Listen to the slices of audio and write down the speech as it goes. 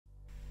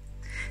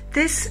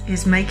This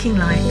is Making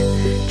Light.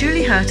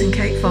 Julie Hurt and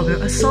Kate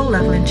Fogger are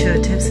soul-level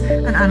intuitives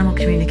and animal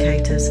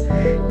communicators.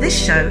 This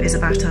show is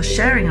about us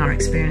sharing our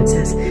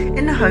experiences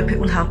in the hope it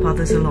will help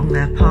others along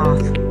their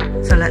path.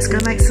 So let's go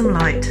make some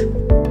light.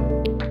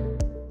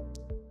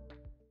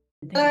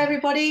 Hello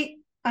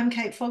everybody, I'm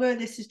Kate Fogger,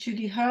 this is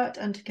Julie Hurt,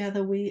 and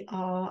together we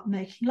are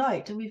making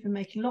light. And we've been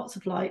making lots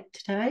of light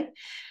today,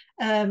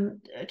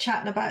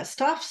 chatting about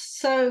stuff.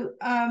 So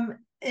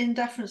in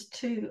deference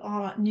to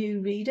our new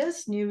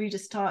readers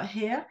start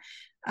here.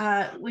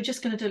 We're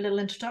just going to do a little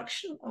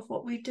introduction of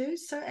what we do.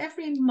 So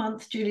every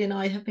month, Julie and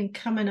I have been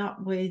coming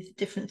up with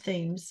different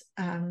themes.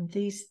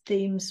 These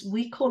themes,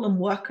 we call them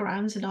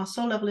workarounds. In our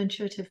soul level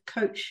intuitive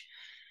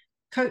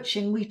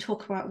coaching, we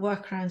talk about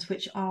workarounds,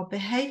 which are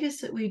behaviours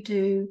that we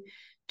do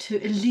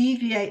to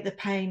alleviate the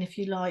pain, if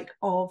you like,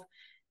 of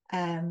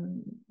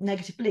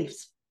negative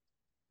beliefs.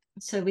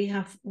 So we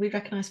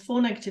recognize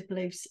 4 negative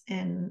beliefs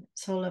in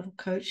soul level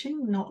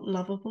coaching: not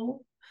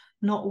lovable,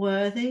 not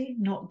worthy,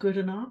 not good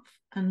enough,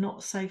 and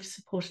not safe,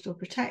 supported, or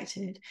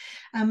protected.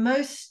 And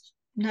most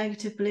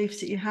negative beliefs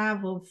that you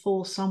have will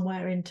fall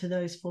somewhere into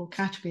those 4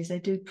 categories. They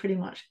do pretty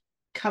much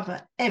cover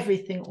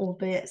everything,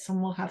 albeit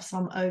some will have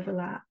some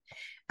overlap.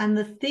 And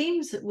the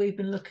themes that we've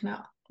been looking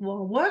at,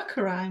 well,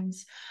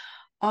 workarounds,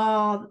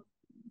 are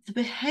the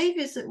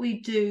behaviors that we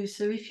do.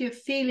 So if you're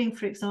feeling,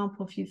 for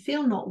example, if you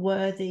feel not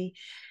worthy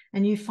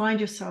and you find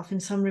yourself in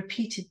some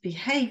repeated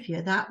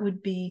behavior, that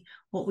would be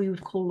what we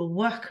would call a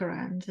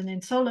workaround. And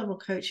in soul level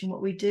coaching,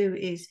 what we do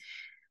is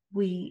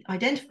we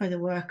identify the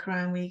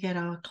workaround, we get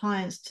our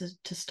clients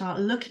to start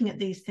looking at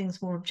these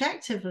things more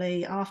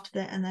objectively after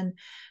that, and then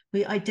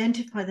we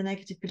identify the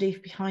negative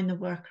belief behind the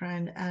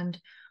workaround. And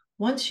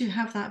once you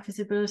have that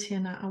visibility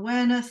and that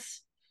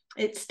awareness,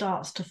 it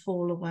starts to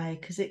fall away,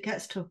 because it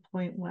gets to a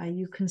point where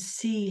you can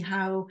see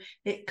how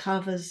it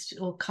covers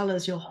or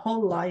colors your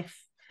whole life.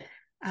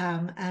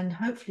 And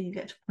hopefully you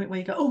get to a point where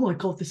you go, oh my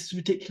God, this is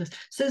ridiculous.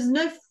 So there's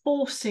no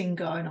forcing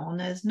going on.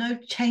 There's no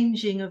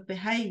changing of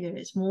behavior.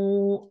 It's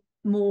more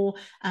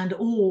and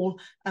all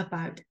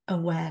about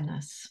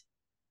awareness.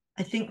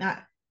 I think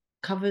that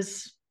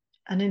covers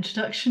an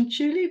introduction,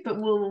 Julie, but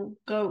we'll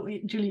go,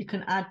 Julie, you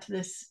can add to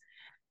this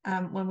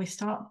when we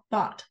start.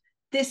 But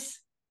this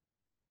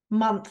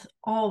month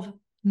of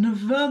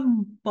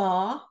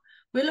November,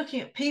 we're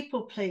looking at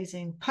people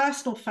pleasing,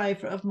 personal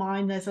favorite of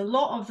mine. There's a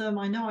lot of them.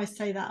 I know I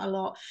say that a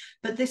lot,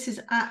 but this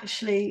is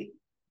actually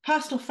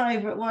personal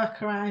favorite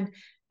workaround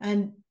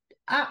and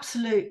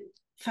absolute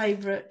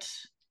favorite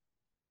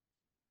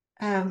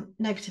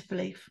negative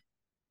belief.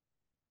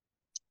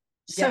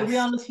 So yes, we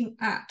are looking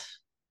at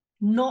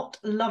not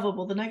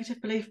lovable, the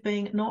negative belief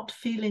being not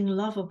feeling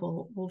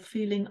lovable, or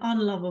feeling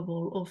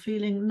unlovable, or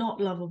feeling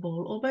not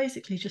lovable, or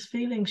basically just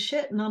feeling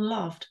shit and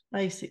unloved.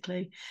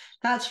 Basically,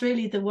 that's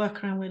really the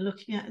workaround we're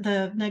looking at,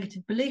 the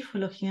negative belief we're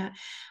looking at.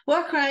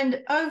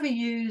 Workaround,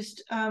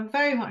 overused,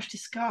 very much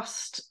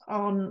discussed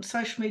on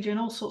social media and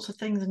all sorts of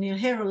things, and you'll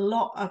hear a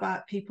lot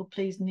about people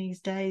pleasing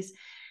these days.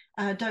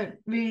 Don't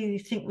really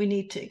think we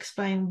need to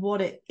explain what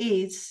it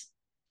is.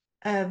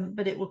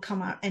 But it will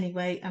come out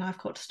anyway, and I've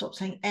got to stop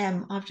saying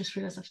M. I've just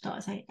realized I've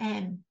started saying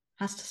M.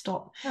 Has to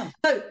stop. Oh.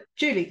 So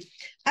Julie,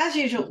 as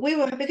usual,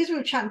 because we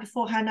were chatting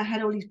beforehand, I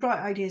had all these bright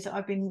ideas that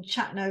I've been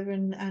chatting over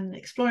and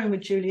exploring with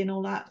Julie and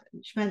all that,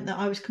 which meant that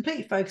I was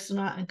completely focused on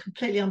that and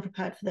completely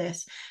unprepared for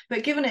this.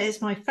 But given it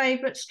is my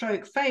favorite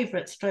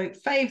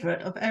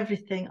of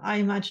everything, I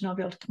imagine I'll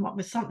be able to come up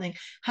with something.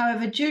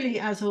 However,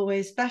 Julie, as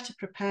always, better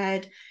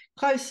prepared,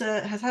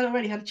 closer, has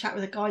already had a chat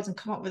with the guys and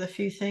come up with a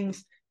few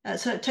things.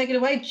 So take it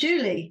away,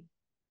 Julie.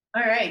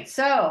 All right.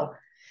 So,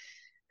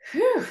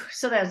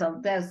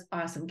 that's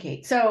awesome,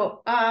 Kate.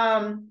 So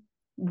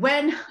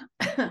when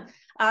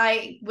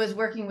I was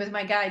working with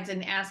my guides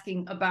and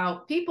asking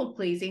about people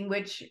pleasing,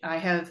 which I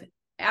have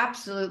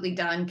absolutely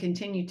done,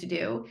 continue to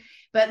do,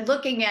 but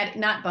looking at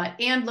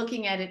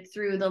looking at it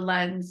through the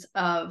lens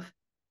of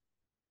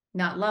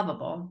not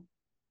lovable,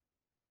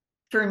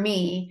 for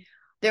me,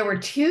 there were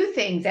 2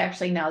 things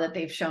actually now that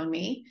they've shown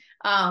me.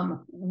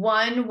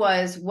 One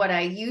was what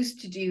I used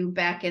to do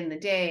back in the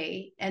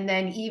day. And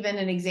then even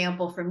an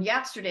example from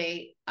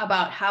yesterday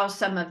about how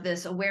some of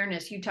this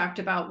awareness you talked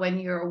about, when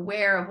you're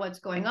aware of what's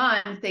going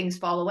on, things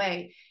fall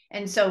away.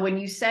 And so when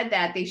you said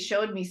that, they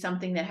showed me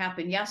something that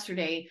happened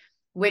yesterday,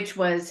 which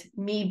was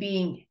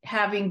me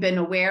having been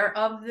aware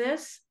of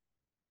this,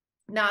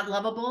 not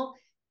lovable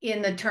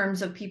in the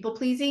terms of people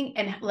pleasing,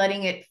 and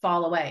letting it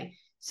fall away.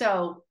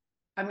 So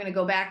I'm going to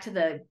go back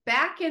to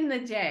back in the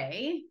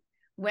day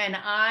when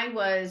I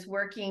was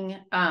working.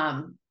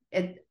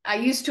 I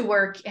used to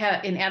work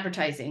in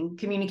advertising,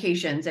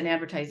 communications and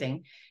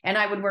advertising, and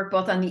I would work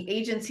both on the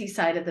agency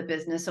side of the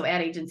business, so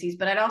ad agencies,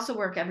 but I'd also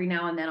work every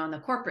now and then on the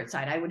corporate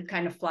side. I would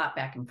kind of flop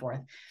back and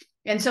forth.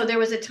 And so there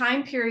was a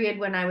time period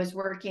when I was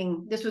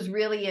working, this was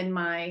really in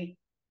my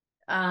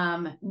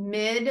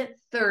mid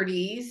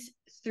 30s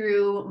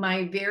through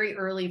my very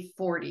early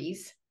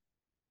 40s,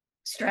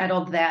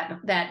 straddled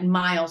that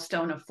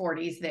milestone of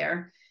 40s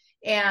there.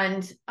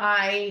 And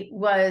I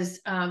was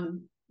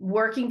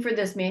working for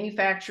this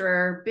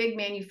manufacturer, big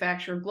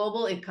manufacturer,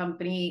 global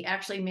company,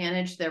 actually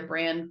managed their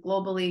brand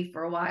globally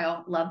for a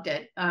while, loved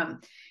it.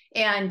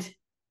 And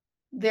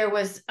there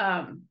was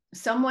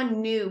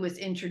someone new was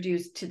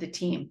introduced to the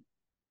team.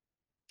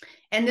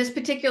 And this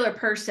particular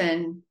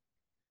person,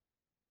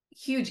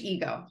 huge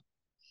ego,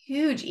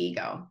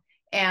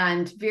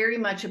 and very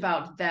much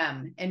about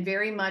them and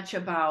very much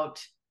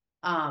about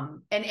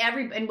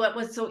and what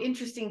was so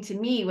interesting to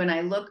me when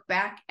I look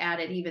back at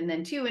it even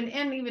then too,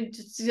 and even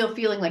still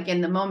feeling like in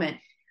the moment,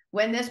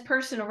 when this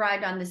person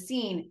arrived on the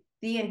scene,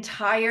 the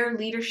entire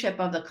leadership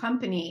of the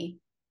company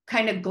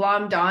kind of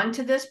glommed on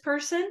to this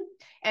person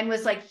and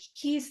was like,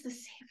 he's the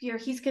savior,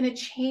 he's going to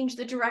change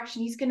the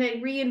direction, he's going to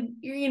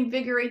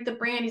reinvigorate the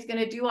brand, he's going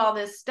to do all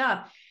this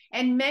stuff.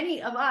 And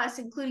many of us,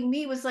 including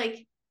me, was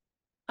like,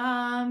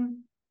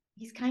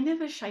 he's kind of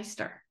a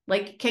shyster.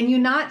 Like, can you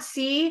not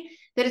see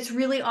that it's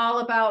really all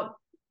about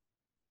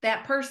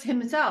that person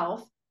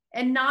himself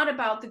and not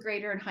about the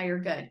greater and higher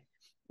good?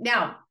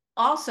 Now,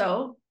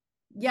 also,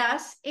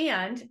 yes,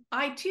 and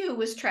I too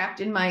was trapped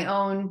in my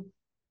own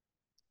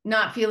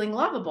not feeling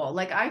lovable.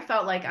 Like, I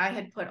felt like I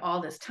had put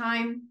all this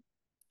time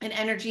and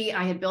energy,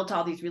 I had built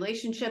all these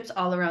relationships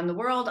all around the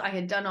world, I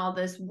had done all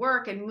this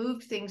work and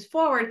moved things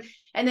forward,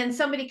 and then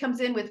somebody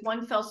comes in with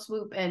one fell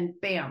swoop and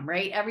bam,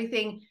 right?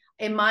 Everything,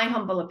 in my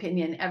humble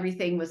opinion,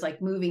 everything was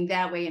like moving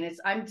that way. And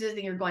I'm just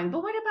sitting here going,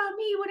 but what about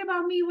me? What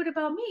about me? What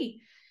about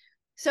me?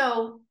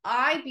 So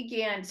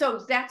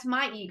so that's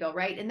my ego,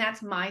 right? And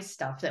that's my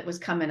stuff that was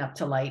coming up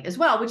to light as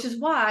well, which is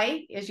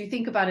why, as you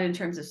think about it in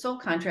terms of soul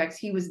contracts,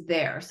 he was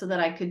there so that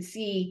I could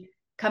see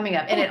coming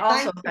up. And it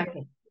also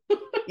affected.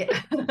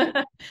 Yeah.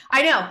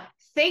 I know.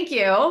 Thank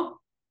you.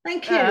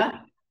 Thank you.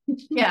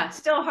 Yeah,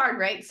 still hard,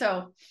 right?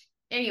 So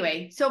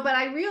anyway, but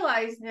I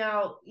realized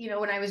now,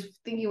 when I was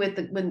thinking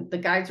when the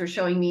guides were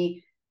showing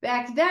me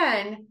back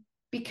then,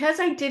 because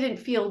I didn't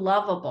feel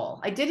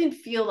lovable, I didn't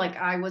feel like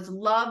I was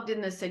loved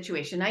in the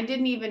situation. I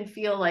didn't even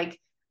feel like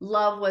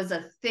love was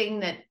a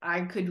thing that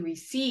I could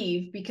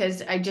receive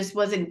because I just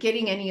wasn't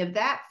getting any of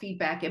that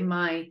feedback in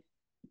my,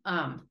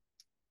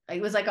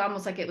 it was like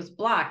almost like it was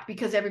blocked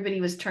because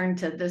everybody was turned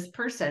to this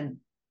person.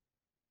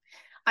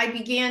 I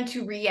began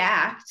to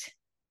react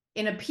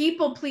in a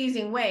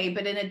people-pleasing way,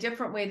 but in a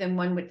different way than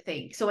one would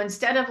think. So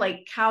instead of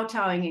like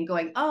kowtowing and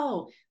going,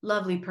 oh,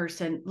 lovely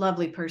person,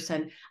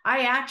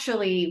 I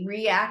actually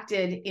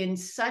reacted in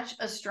such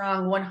a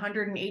strong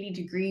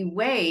 180-degree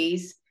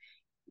ways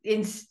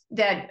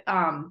that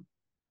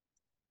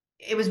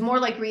it was more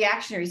like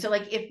reactionary. So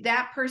like if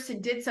that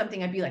person did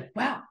something, I'd be like,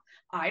 wow,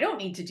 I don't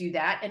need to do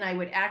that. And I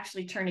would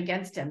actually turn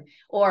against him.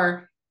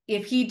 Or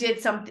if he did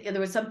something,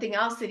 there was something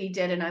else that he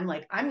did, and I'm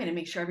like, I'm going to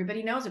make sure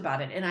everybody knows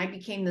about it. And I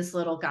became this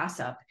little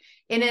gossip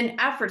in an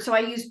effort. So I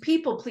use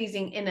people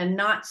pleasing in a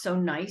not so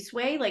nice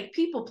way. Like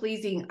people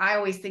pleasing, I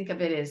always think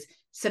of it as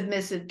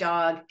submissive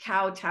dog,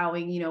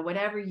 kowtowing,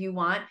 whatever you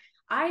want.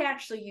 I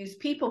actually use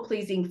people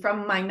pleasing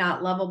from my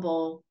not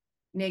lovable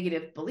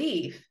negative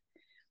belief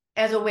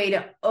as a way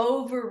to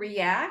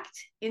overreact.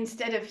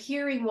 Instead of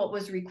hearing what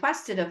was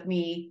requested of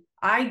me,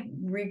 I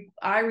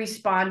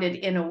responded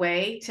in a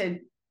way to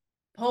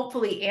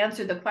hopefully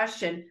answer the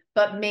question,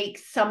 but make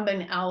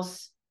someone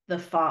else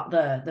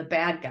the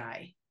bad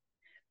guy.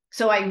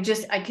 So I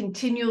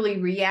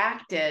continually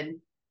reacted,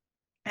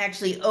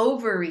 actually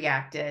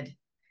overreacted,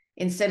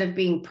 instead of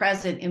being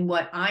present in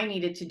what I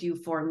needed to do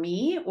for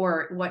me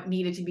or what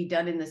needed to be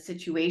done in the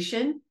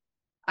situation.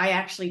 I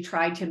actually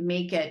tried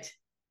to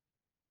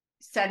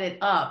set it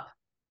up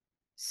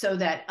so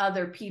that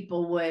other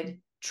people would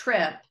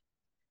trip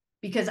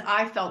because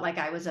I felt like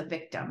I was a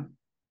victim.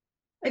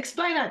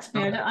 Explain that to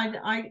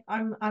me.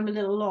 I'm a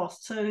little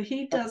lost. So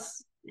he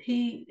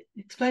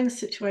explains the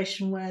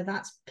situation where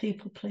that's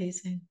people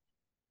pleasing.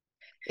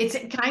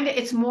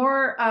 It's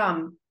more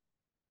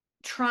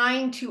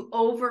trying to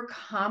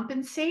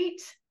overcompensate.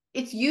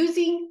 It's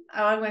using,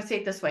 I'm going to say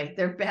it this way.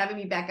 They're having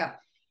me back up.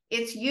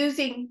 It's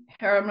using,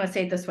 or I'm going to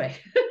say it this way.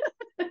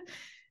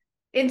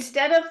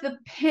 Instead of the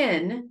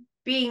pin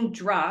being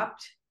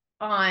dropped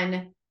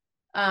on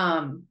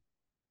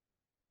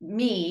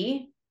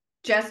me,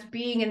 just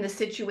being in the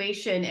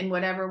situation and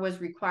whatever was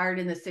required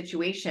in the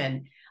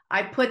situation,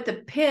 I put the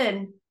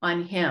pin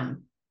on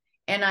him,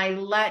 and I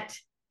let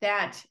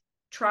that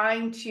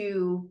trying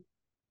to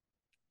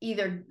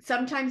either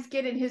sometimes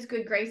get in his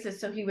good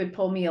graces so he would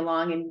pull me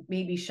along and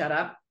maybe shut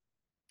up,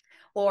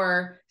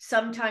 or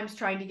sometimes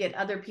trying to get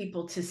other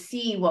people to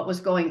see what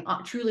was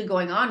truly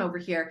going on over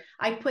here.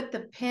 I put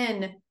the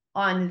pin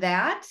on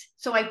that.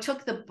 So I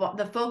took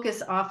the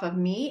focus off of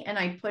me and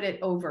I put it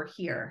over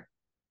here,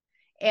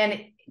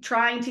 and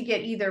trying to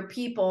get either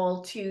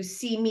people to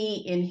see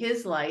me in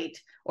his light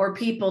or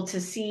people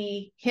to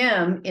see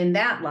him in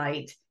that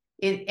light.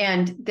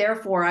 And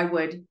therefore I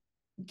would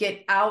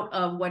get out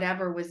of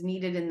whatever was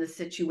needed in the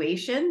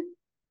situation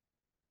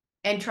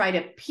and try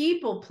to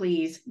people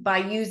please by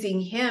using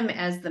him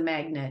as the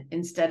magnet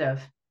instead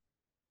of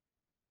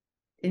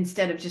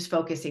just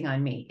focusing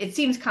on me. It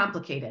seems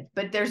complicated,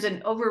 but there's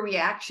an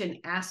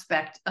overreaction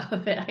aspect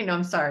of it. I know,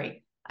 I'm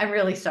sorry. I'm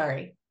really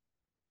sorry.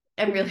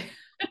 I'm really.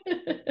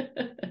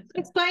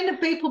 Explain the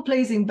people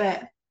pleasing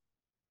bit.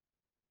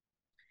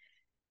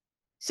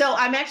 So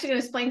I'm actually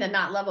going to explain the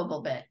not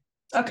lovable bit.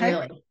 Okay.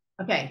 Really.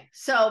 Okay.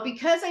 So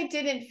because I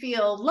didn't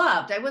feel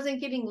loved, I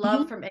wasn't getting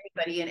love Mm-hmm. from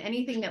anybody, and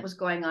anything that was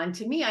going on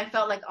to me, I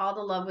felt like all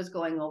the love was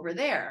going over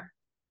there.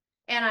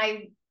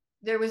 And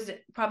there was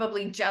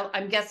probably,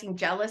 I'm guessing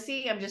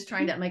jealousy. I'm just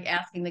trying to, I'm like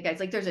asking the guys,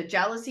 like there's a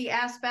jealousy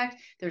aspect.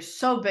 There's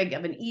so big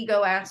of an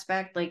ego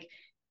aspect. Like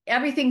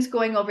everything's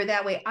going over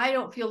that way. I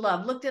don't feel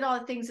love. Look at all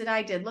the things that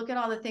I did. Look at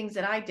all the things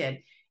that I did.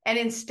 And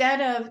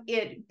instead of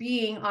it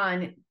being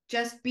on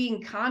just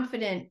being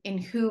confident in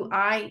who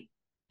I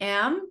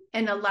am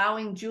and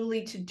allowing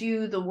Julie to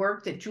do the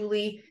work that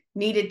Julie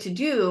needed to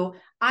do,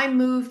 I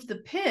moved the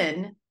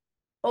pin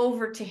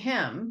over to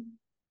him.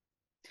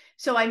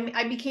 So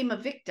I became a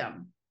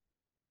victim.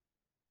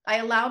 I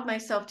allowed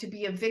myself to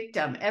be a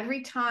victim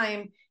every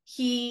time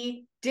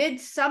he did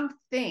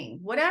something,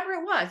 whatever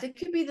it was. It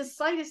could be the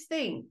slightest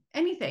thing,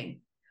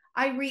 anything.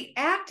 I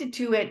reacted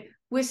to it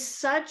with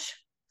such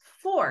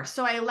force.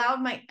 So I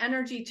allowed my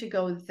energy to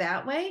go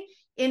that way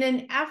in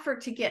an effort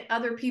to get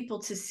other people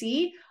to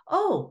see,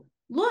 oh,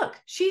 look,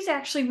 she's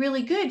actually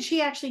really good.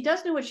 She actually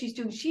does know what she's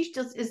doing. She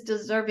just is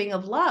deserving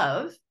of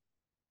love.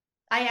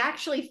 I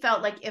actually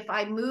felt like if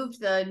I moved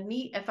their,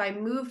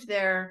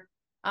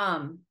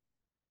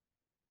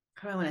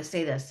 how do I want to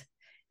say this?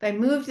 If I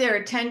moved their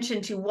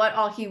attention to what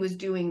all he was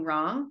doing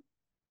wrong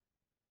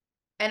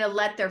and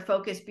let their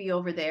focus be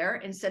over there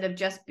instead of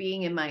just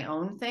being in my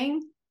own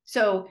thing.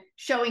 So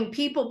showing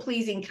people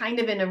pleasing kind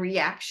of in a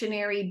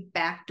reactionary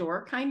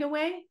backdoor kind of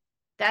way.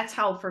 That's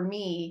how, for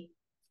me,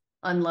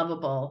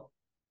 Unloveable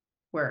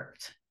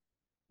worked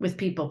with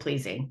people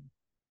pleasing.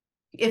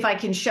 If I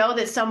can show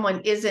that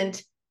someone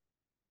isn't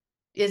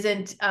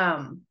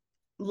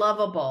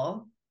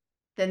lovable,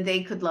 then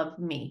they could love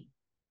me.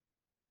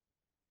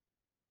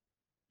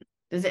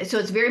 So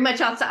it's very much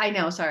outside. I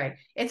know, sorry.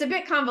 It's a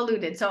bit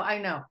convoluted, so I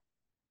know.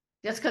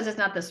 Just because it's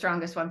not the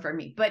strongest one for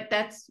me. But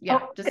that's, yeah.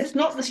 Oh, it's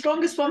not the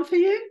strongest one for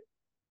you?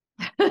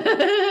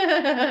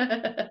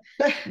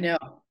 No.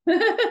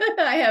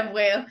 I have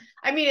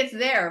I mean, it's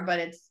there,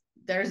 but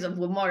there's a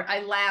more.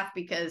 I laugh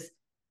because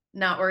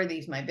not worthy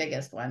is my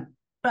biggest one.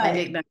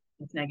 Right. My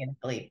biggest negative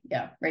belief.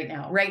 Yeah, right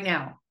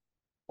now.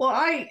 Well,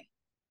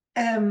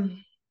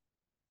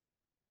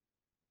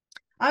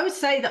 I would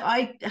say that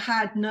I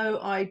had no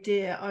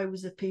idea I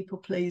was a people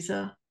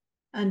pleaser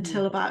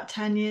until about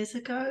 10 years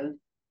ago.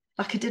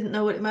 Like I didn't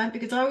know what it meant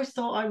because I always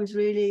thought I was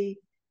really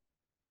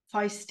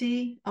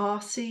feisty,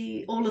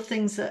 arsey, all the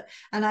things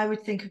and I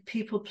would think of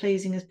people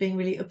pleasing as being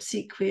really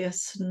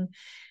obsequious and,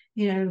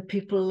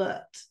 people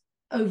that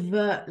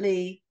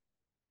overtly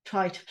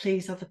try to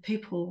please other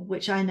people,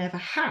 which I never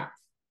have.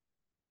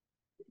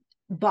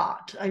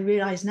 But I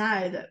realize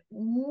now that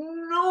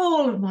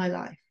all of my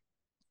life,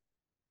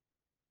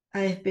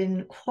 I have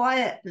been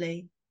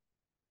quietly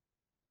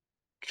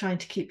trying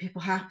to keep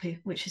people happy,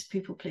 which is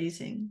people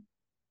pleasing,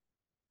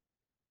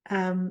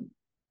 to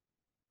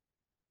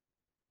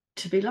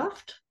be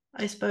loved,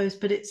 I suppose.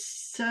 But it's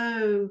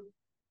so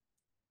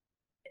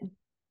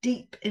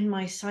deep in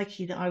my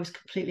psyche that I was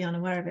completely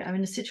unaware of it. I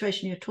mean, the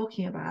situation you're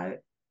talking about,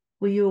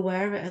 were you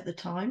aware of it at the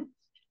time?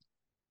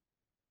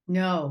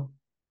 No.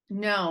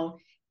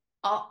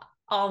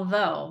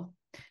 Although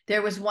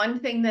there was one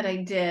thing that I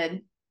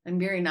did, I'm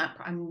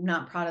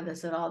not proud of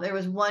this at all. There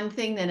was one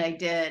thing that I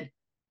did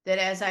that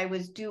as I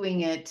was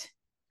doing it,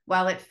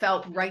 while it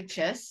felt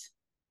righteous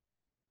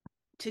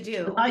to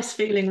do. Nice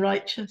feeling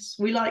righteous.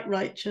 We like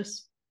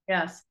righteous.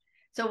 Yes.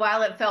 So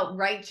while it felt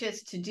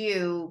righteous to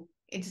do,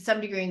 to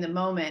some degree in the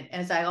moment,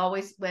 as I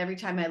always, every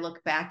time I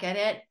look back at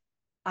it,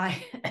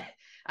 I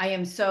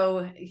am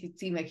so, you can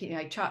see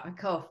I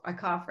cough,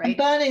 right? I'm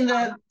burning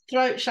the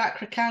throat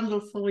chakra candle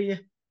for you.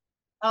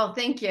 Oh,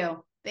 thank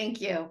you.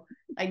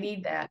 I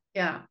need that.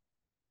 Yeah.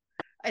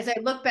 As I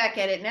look back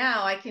at it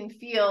now, I can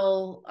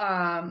feel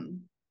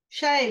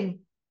shame.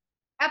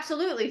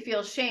 Absolutely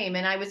feel shame.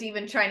 And I was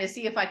even trying to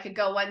see if I could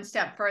go one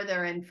step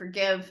further and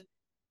forgive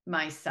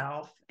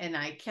myself. And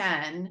I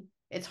can.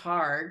 It's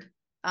hard.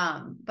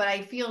 But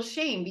I feel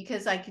shame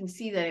because I can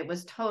see that it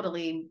was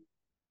totally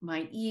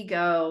my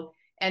ego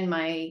and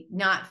my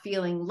not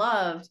feeling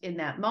loved in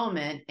that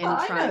moment. And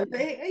I know, but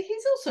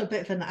he's also a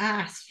bit of an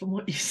ass from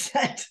what you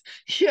said.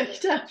 You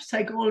don't have to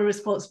take all the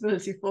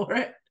responsibility for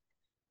it.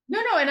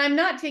 No, and I'm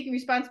not taking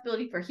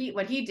responsibility for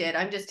what he did.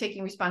 I'm just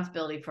taking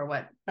responsibility for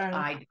what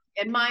I did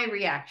and my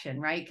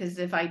reaction, right? Because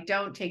if I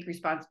don't take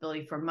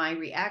responsibility for my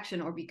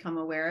reaction or become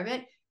aware of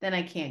it, then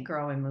I can't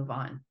grow and move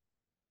on.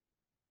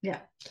 Yeah,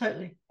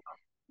 totally.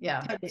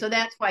 Yeah. Totally. So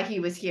that's why he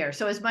was here.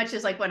 So as much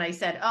as like when I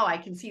said, oh, I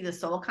can see the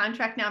soul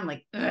contract now, I'm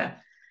like, ugh.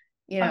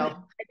 I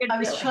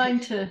was trying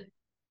to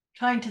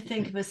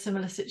think of a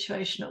similar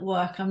situation at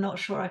work. I'm not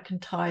sure I can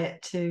tie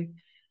it to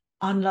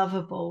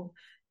Unloveable,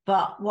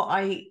 but what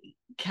I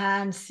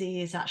can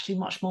see is actually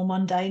much more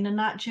mundane than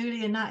that,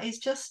 Julie, and that is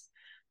just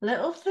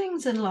little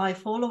things in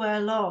life all the way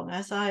along.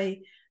 As I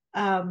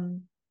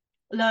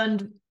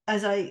learned,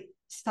 as I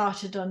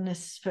started on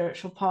this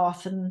spiritual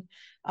path and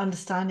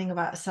understanding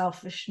about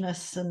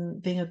selfishness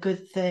and being a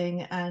good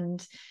thing,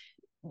 and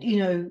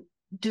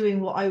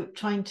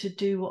trying to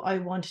do what I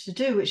wanted to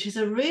do, which is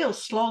a real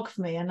slog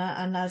for me. And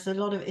as a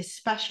lot of,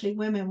 especially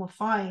women, will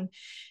find,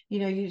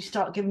 you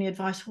start giving the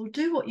advice, well,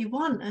 do what you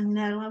want, and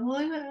they're like, well,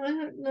 I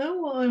don't know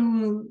what I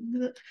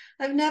want.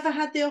 I've never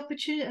had the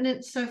opportunity. And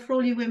it's so, for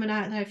all you women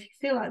out there, if you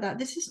feel like that,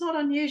 this is not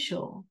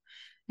unusual.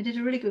 I did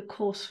a really good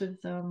course with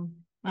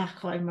I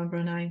can't remember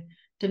her name.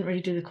 Didn't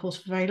really do the course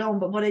for very long,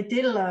 but what I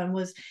did learn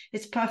was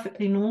it's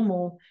perfectly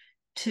normal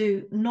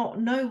to not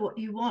know what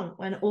you want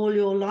when all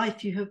your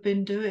life you have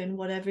been doing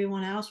what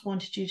everyone else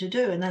wanted you to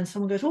do. And then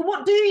someone goes, well,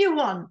 what do you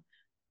want?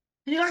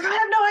 And you're like, I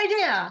have no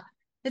idea.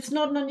 It's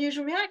not an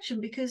unusual reaction,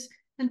 because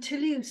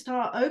until you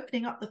start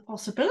opening up the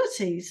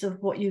possibilities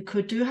of what you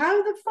could do,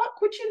 how the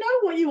fuck would you know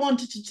what you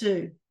wanted to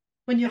do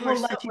when your whole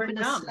life you've been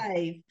a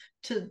slave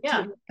to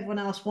what everyone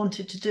else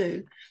wanted to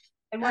do?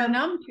 And we're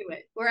numb to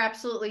it. We're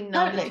absolutely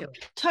numb to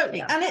it. Totally.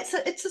 Yeah. And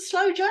it's a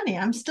slow journey.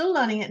 I'm still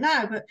learning it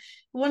now. But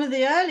one of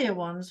the earlier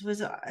ones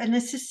was, and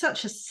this is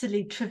such a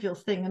silly, trivial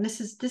thing, and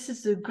this is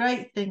the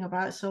great thing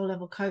about soul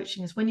level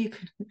coaching, is when you're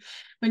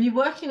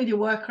working with your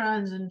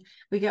workarounds, and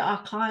we get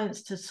our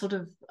clients to sort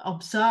of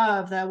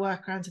observe their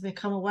workarounds and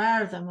become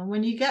aware of them. And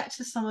when you get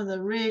to some of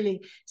the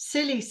really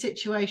silly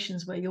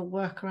situations where your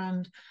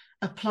workaround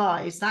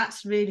applies,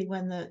 that's really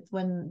when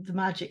the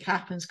magic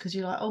happens, because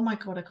you're like, oh my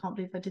god, I can't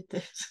believe I did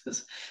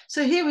this.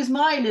 So here was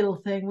my little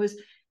thing was,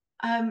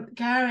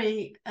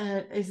 Gary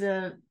is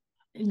a,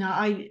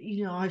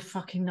 I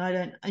fucking know,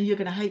 don't, and you're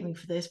going to hate me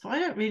for this, but I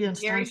don't really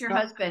understand. Gary's your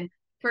husband.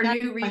 For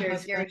new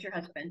readers, Gary's your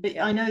husband.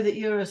 Yeah. I know that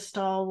you're a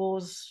Star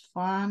Wars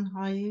fan,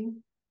 are you?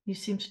 You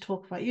seem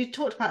to you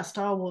talked about a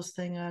Star Wars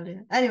thing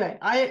earlier. Anyway,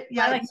 I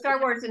like Star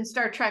Wars and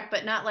Star Trek,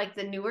 but not like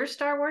the newer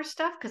Star Wars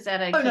stuff, because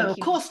that no, of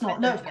course not.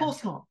 No, of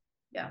course not.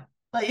 Yeah.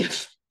 Like,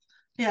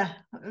 yeah.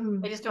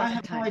 I just don't I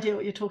have no idea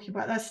what you're talking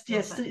about. That's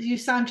yes, you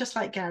sound just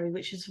like Gary,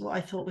 which is what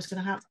I thought was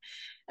going to happen.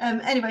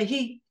 Anyway,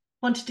 he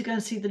wanted to go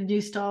and see the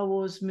new Star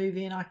Wars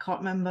movie, and I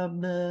can't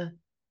remember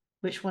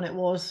which one it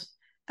was.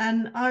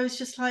 And I was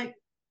just like,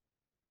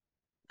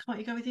 can't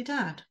you go with your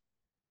dad?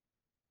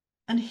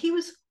 And he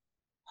was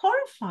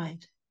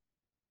horrified,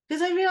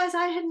 because I realized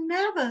I had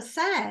never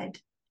said,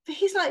 but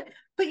he's like,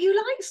 but you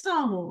like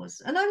Star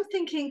Wars. And I'm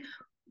thinking,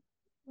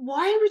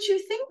 why would you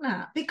think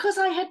that? Because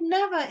I had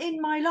never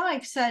in my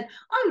life said,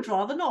 I would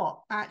rather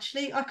not.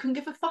 Actually, I couldn't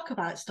give a fuck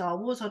about Star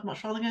Wars. I'd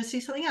much rather go and see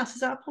something else.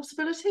 Is that a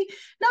possibility?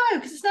 No,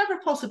 because it's never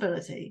a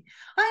possibility.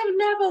 I have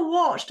never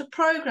watched a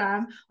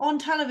program on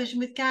television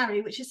with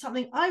Gary, which is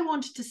something I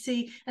wanted to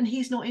see and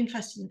he's not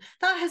interested in.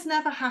 That has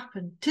never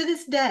happened. To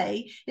this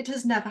day, it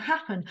has never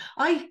happened.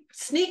 I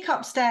sneak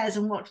upstairs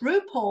and watch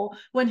RuPaul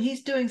when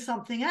he's doing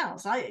something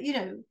else.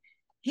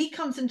 He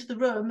comes into the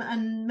room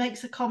and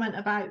makes a comment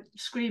about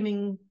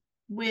screaming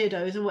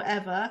weirdos or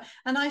whatever,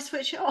 and I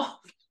switch it off,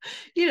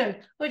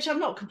 which I'm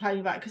not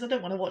complaining about, because I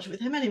don't want to watch it with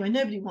him anyway.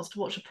 Nobody wants to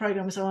watch a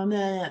program, so I'm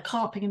there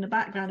carping in the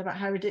background about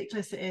how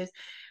ridiculous it is.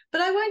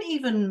 But I don't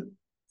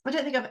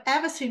think I've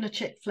ever seen a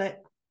chick flick,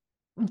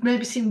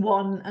 maybe seen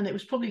one, and it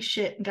was probably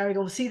shit, and Gary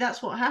goes, see,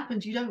 that's what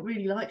happens. You don't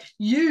like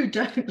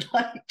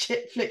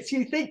chick flicks.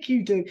 You think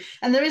you do.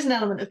 And there is an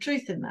element of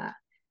truth in that,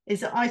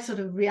 is that I sort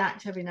of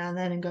react every now and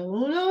then and go,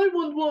 oh no, I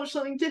want to watch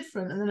something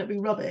different, and then it'd be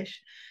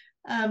rubbish.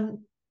 I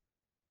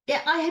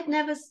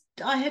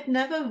had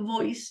never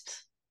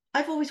voiced,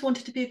 I've always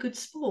wanted to be a good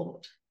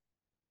sport.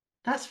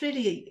 That's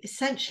really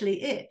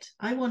essentially it.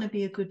 I want to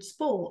be a good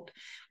sport.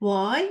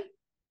 Why?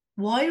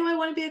 Why do I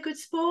want to be a good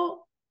sport?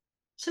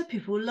 So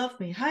people will love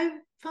me. How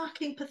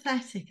fucking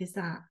pathetic is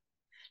that?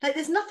 Like,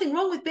 there's nothing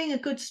wrong with being a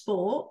good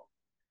sport.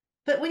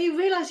 But when you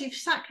realize you've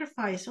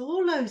sacrificed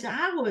all those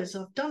hours,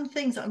 of done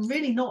things that I'm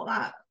really not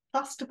that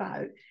fussed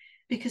about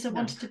because I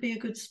wanted to be a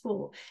good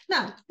sport.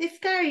 Now, if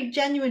Gary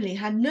genuinely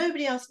had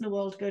nobody else in the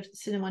world to go to the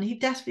cinema and he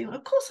desperately,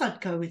 of course I'd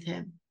go with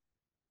him.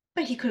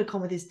 But he could have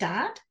gone with his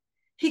dad.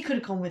 He could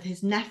have gone with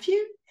his nephew.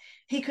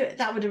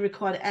 That would have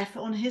required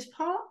effort on his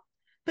part.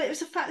 But it was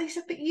the fact that he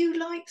said, but you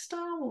like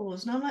Star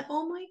Wars. And I'm like,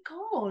 oh my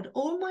God,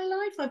 all my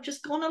life I've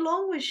just gone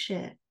along with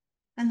shit.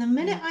 And the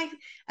minute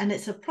and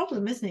it's a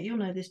problem, isn't it? You'll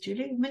know this,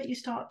 Julie. The minute you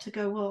start to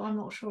go, well, I'm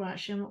not sure,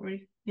 actually, I'm not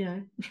really,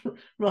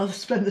 rather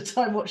spend the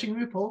time watching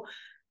RuPaul,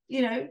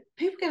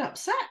 people get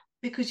upset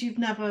because you've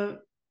never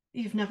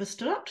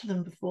stood up to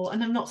them before.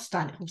 And I'm not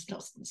standing,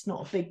 it's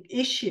not a big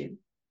issue.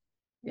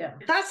 Yeah.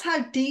 That's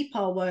how deep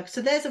our work.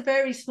 So there's a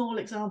very small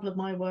example of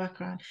my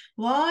workaround.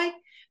 Why?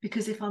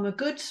 Because if I'm a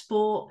good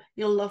sport,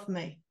 you'll love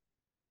me.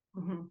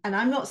 Mm-hmm. And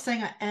I'm not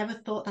saying I ever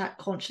thought that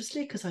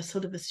consciously, because I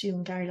sort of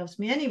assume Gary loves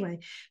me anyway,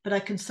 but I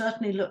can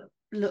certainly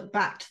look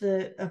back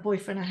to a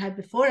boyfriend I had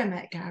before I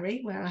met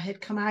Gary, where I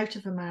had come out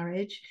of a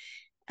marriage.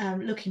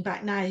 Looking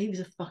back now, he was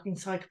a fucking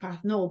psychopath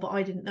and all, but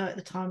I didn't know at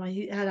the time. I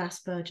had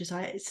Asperger's.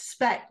 I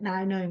suspect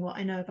now, knowing what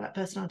I know about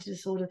personality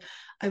disorder,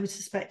 I would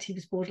suspect he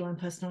was borderline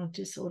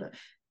personality disorder.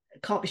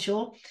 Can't be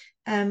sure.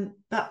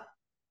 But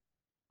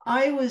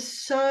I was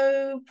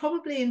so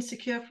probably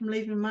insecure from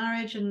leaving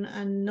marriage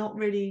and not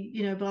really,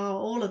 you know, blah,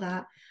 all of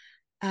that.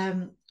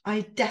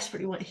 I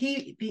desperately want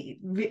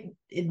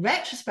in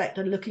retrospect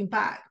and looking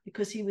back,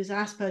 because he was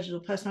Asperger's or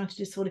personality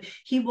disorder,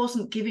 he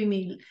wasn't giving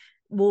me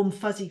warm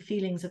fuzzy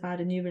feelings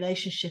about a new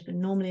relationship, and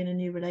normally in a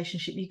new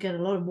relationship you get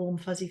a lot of warm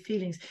fuzzy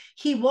feelings.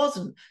 He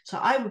wasn't, so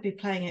I would be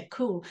playing it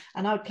cool,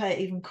 and I'd play it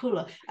even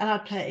cooler, and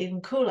I'd play it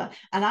even cooler,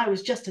 and I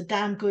was just a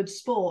damn good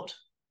sport.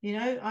 You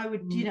know, I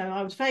would, you know,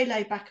 I was very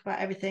laid back about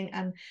everything,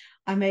 and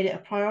I made it a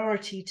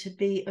priority to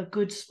be a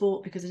good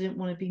sport because I didn't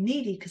want to be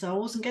needy, because I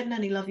wasn't getting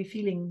any lovey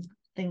feeling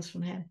things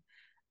from him.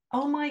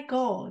 Oh my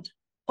God.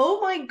 Oh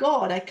my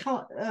God. I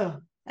can't. Oh,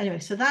 anyway,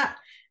 so that,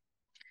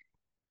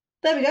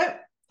 there we go.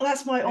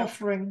 That's my Yep.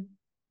 offering.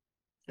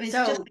 It's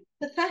just So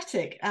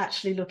pathetic,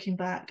 actually, looking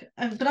back.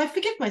 But I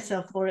forgive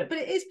myself for it. But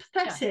it is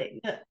yeah,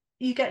 pathetic that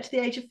you get to the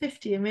age of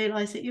 50 and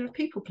realize that you're a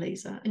people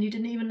pleaser and you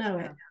didn't even know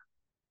yeah, it.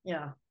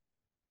 yeah.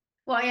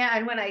 Well, yeah,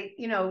 and when I,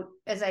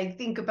 as I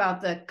think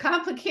about the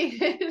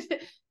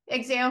complicated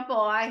example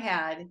I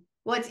had,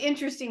 what's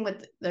interesting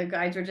what the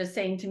guys were just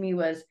saying to me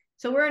was,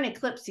 so we're in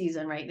eclipse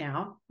season right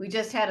now. We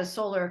just had a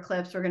solar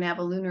eclipse. We're going to have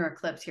a lunar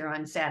eclipse here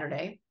on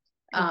Saturday.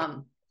 Okay.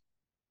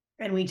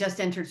 And we just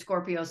entered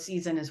Scorpio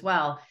season as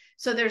well.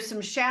 So there's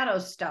some shadow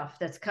stuff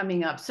that's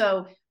coming up.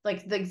 So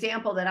like the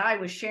example that I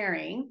was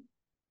sharing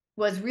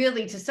was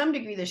really to some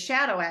degree the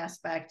shadow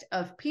aspect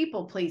of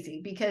people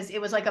pleasing, because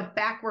it was like a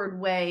backward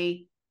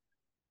way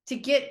to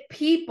get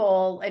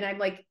people. And I'm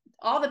like,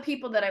 all the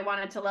people that I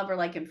wanted to love are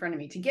like in front of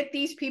me. To get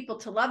these people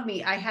to love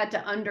me, I had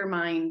to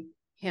undermine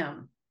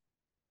him.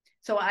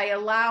 So I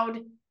allowed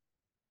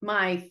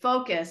my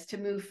focus to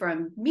move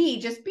from me,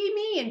 just be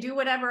me and do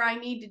whatever I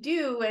need to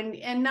do,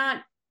 and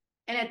not.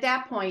 And at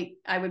that point,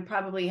 I would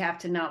probably have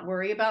to not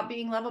worry about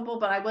being lovable,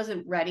 but I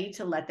wasn't ready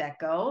to let that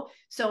go.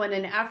 So in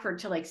an effort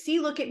to like, see,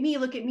 look at me,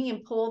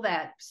 and pull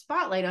that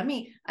spotlight on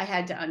me, I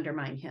had to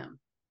undermine him.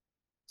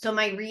 So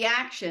my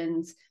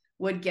reactions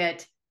would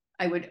get,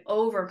 I would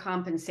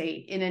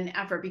overcompensate in an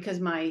effort, because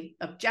my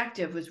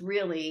objective was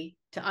really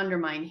to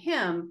undermine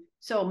him.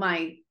 So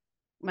my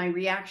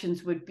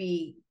reactions would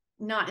be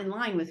not in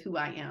line with who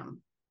I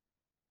am.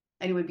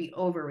 And it would be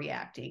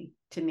overreacting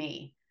to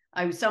me.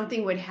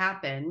 Something would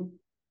happen,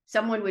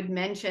 someone would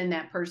mention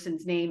that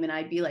person's name, and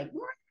I'd be like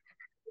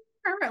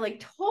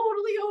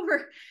totally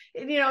over,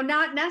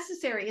 not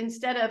necessary,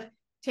 instead of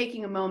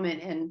taking a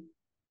moment and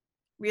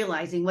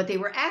realizing what they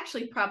were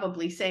actually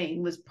probably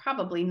saying was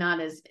probably not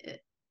as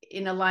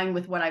in line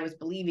with what I was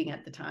believing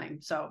at the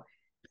time. So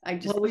I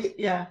just, Well,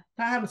 that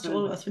happens to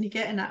all of us. When you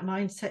get in that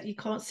mindset, you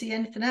can't see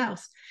anything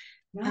else.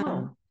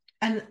 no.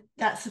 And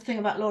that's the thing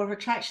about law of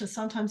attraction.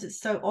 Sometimes it's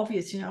so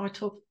obvious. I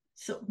talk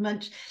sort of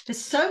mention there's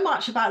so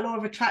much about law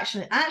of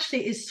attraction. It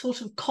actually is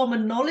sort of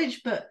common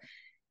knowledge, but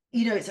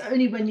it's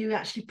only when you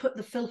actually put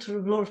the filter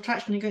of law of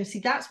attraction, you're going to see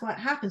that's what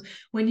happens.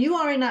 When you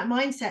are in that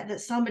mindset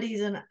that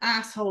somebody's an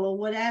asshole or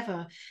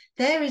whatever,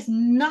 there is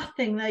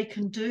nothing they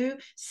can do,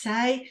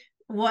 say,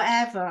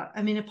 whatever.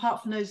 I mean,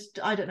 apart from those,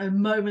 I don't know,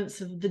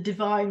 moments of the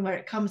divine where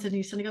it comes in and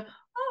you suddenly go,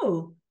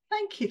 oh,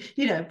 thank you.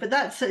 But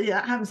that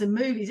happens in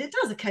movies. It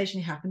does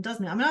occasionally happen,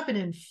 doesn't it? I mean, I've been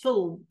in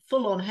full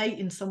on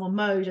hating someone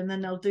mode, and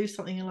then they'll do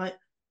something and you're like,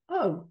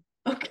 oh,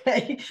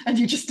 okay, and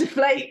you just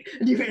deflate.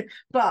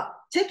 But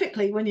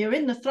typically when you're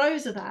in the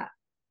throes of that,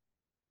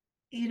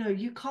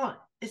 you can't.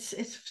 It's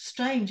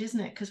strange, isn't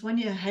it? Because when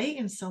you're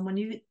hating someone,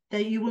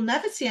 you will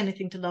never see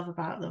anything to love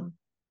about them.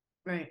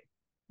 Right.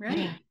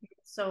 Yeah.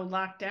 So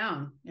locked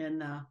down,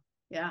 and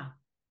yeah.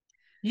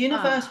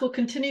 Universe will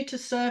continue to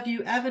serve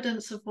you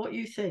evidence of what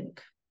you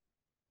think.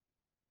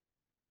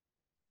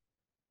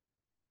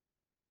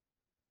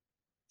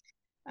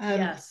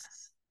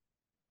 Yes.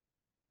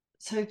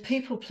 So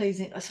people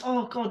pleasing.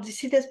 Oh God, you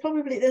see,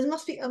 there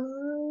must be a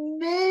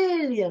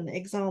million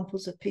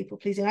examples of people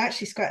pleasing. I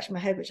actually scratched my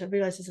head, which I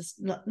realized is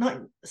not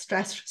a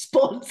stress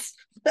response,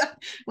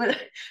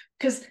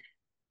 because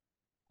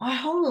my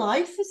whole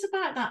life is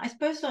about that. I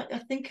suppose I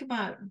think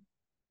about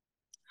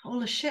all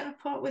the shit I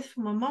part with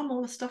for my mum,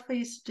 all the stuff I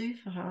used to do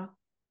for her,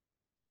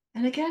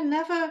 and again,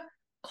 never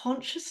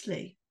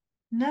consciously,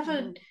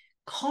 never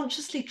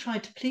consciously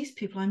tried to please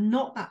people. I'm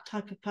not that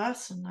type of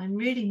person. I'm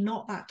really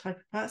not that type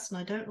of person.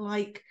 I don't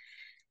like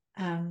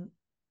I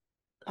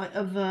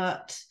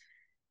avert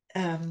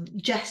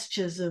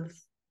gestures of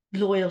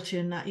loyalty,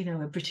 and that,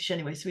 we're British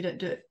anyway, so we don't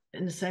do it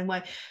in the same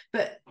way.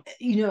 But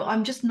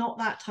I'm just not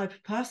that type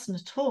of person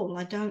at all.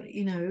 I don't,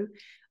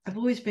 I've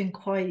always been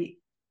quite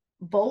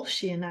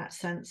bolshy in that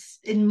sense,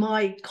 in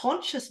my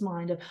conscious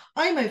mind of,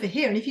 I'm over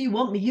here, and if you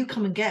want me, you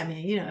come and get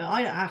me.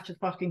 I don't have to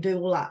fucking do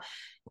all that.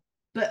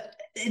 But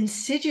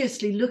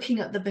insidiously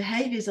looking at the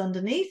behaviors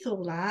underneath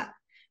all that,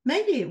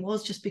 maybe it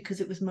was just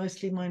because it was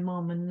mostly my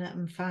mom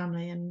and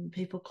family and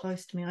people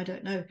close to me, I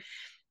don't know.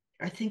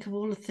 I think of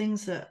all the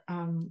things that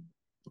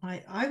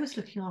I was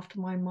looking after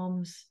my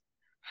mom's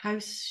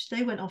house.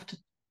 They went off to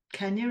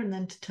Kenya and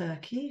then to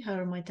Turkey,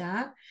 her and my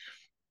dad.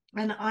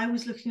 and I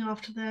was looking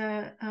after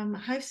their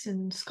house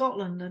in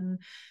Scotland,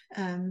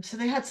 and so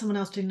they had someone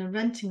else doing the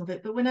renting of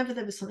it. But whenever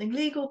there was something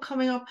legal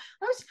coming up,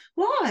 I was,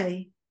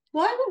 why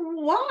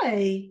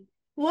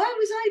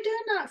was I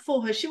doing that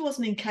for her? She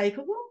wasn't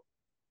incapable.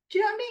 Do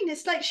you know what I mean?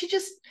 It's like she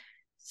just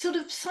sort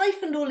of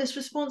siphoned all this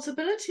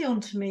responsibility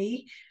onto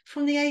me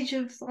from the age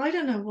of, I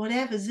don't know,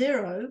 whatever,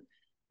 0.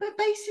 But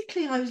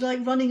basically, I was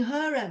like running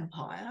her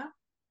empire.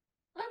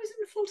 I was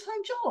in a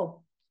full-time job.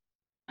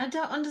 I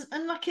don't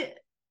understand, and like it,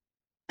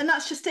 and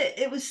that's just it.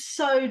 It was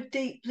so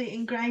deeply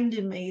ingrained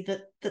in me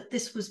that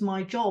this was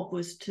my job,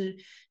 was to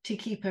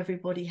keep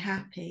everybody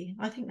happy.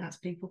 I think that's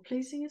people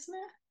pleasing, isn't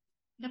it?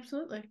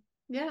 Absolutely.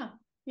 Yeah.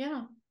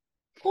 Yeah.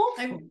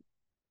 Awful.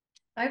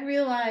 I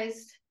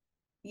realized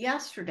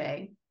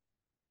yesterday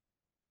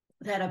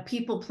that a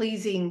people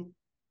pleasing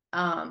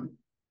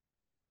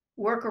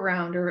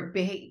workaround, or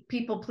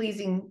people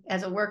pleasing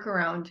as a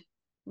workaround,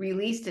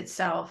 released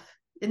itself.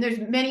 And there's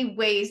many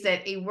ways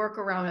that a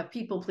workaround of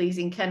people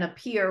pleasing can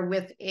appear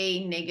with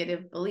a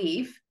negative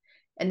belief.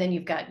 And then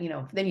you've got,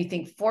 then you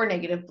think 4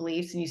 negative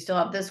beliefs and you still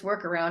have this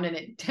workaround, and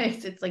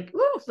it's like,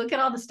 ooh, look at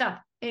all the stuff.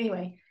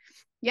 Anyway,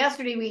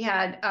 yesterday we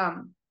had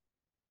I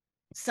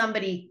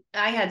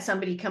had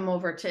somebody come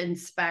over to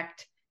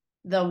inspect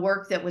the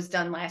work that was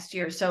done last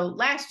year. So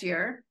last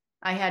year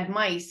I had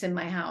mice in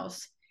my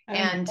house,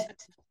 and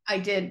I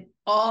did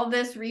all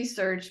this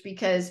research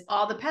because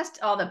all the pest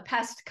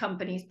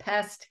companies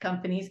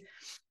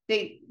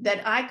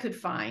that I could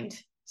find.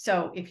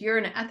 So if you're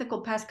an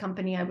ethical pest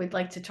company, I would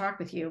like to talk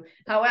with you.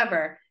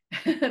 However,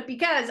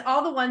 because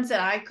all the ones that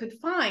I could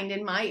find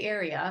in my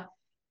area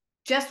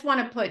just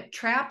want to put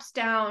traps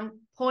down,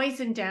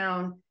 poison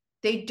down.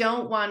 They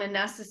don't want to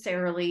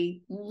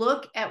necessarily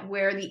look at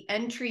where the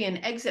entry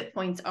and exit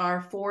points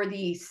are for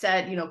the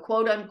said,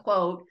 quote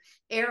unquote,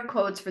 air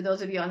quotes for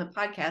those of you on the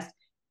podcast,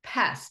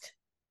 pest.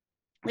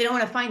 They don't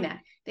want to find that.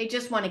 They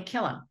just want to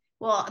kill them.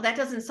 Well, that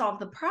doesn't solve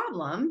the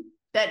problem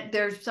that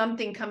there's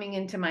something coming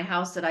into my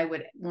house that I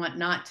would want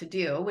not to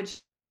do,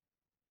 which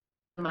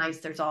mice,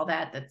 there's all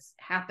that's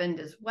happened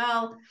as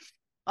well,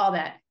 all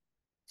that.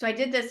 So I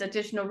did this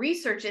additional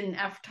research and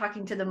after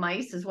talking to the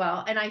mice as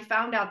well. And I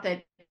found out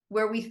that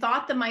where we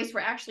thought the mice were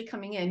actually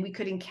coming in, we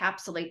could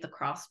encapsulate the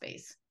crawl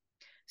space.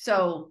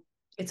 So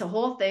it's a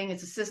whole thing.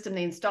 It's a system.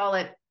 They install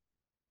it.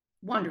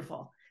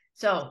 Wonderful.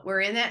 So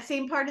we're in that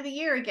same part of the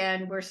year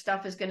again, where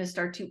stuff is going to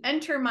start to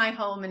enter my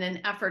home in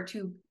an effort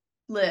to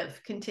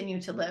continue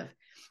to live.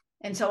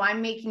 And so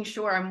I'm making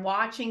sure I'm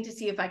watching to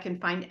see if I can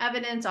find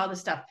evidence, all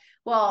this stuff.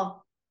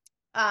 Well,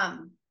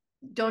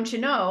 don't you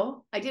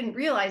know, I didn't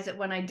realize it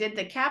when I did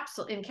the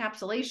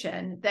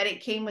encapsulation that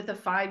it came with a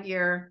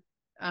 5-year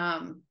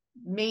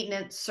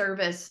maintenance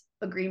service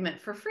agreement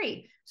for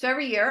free. So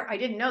every year, I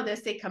didn't know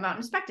this, they come out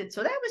and inspect it.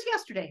 So that was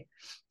yesterday.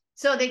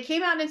 So they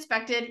came out and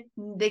inspected.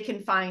 They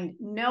can find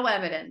no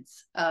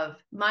evidence of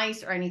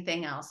mice or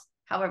anything else.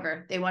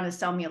 However, they want to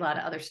sell me a lot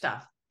of other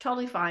stuff.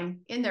 Totally fine.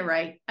 In their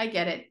right. I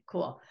get it.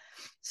 Cool.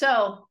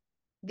 So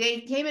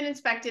they came and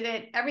inspected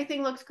it.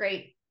 Everything looks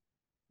great.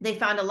 They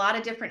found a lot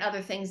of different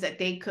other things that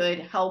they could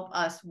help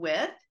us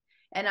with.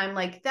 And I'm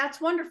like,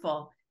 that's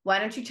wonderful. Why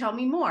don't you tell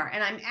me more?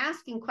 And I'm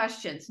asking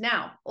questions.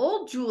 Now,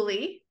 old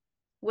Julie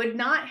would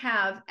not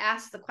have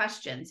asked the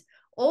questions.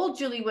 Old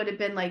Julie would have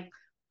been like,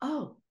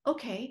 oh,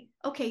 okay,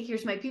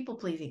 here's my people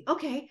pleasing.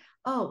 Okay,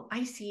 oh,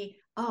 I see.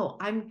 Oh,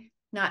 I'm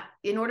not,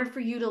 in order for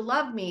you to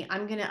love me,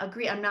 I'm going to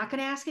agree. I'm not going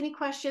to ask any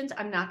questions.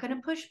 I'm not going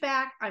to push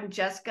back. I'm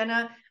just going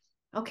to,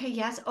 okay,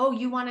 yes. Oh,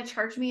 you want to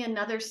charge me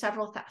another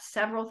several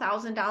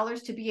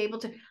 $1,000s to be able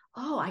to,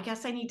 oh, I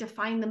guess I need to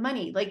find the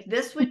money. Like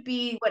this would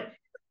be what,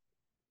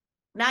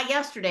 not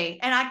yesterday.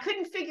 And I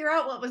couldn't figure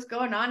out what was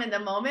going on in the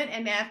moment.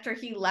 And after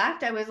he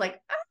left, I was like,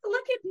 oh,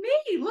 look at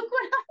me. Look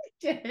what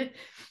I did.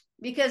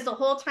 Because the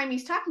whole time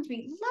he's talking to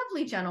me,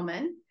 lovely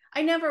gentleman.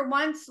 I never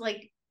once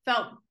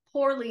felt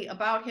poorly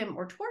about him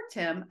or towards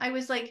him. I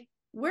was like,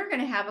 we're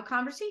going to have a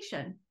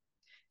conversation.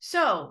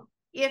 So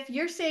if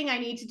you're saying I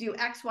need to do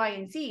X, Y,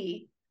 and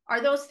Z,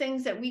 are those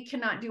things that we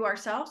cannot do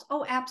ourselves?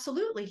 Oh,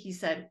 absolutely. He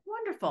said,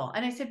 wonderful.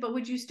 And I said, but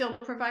would you still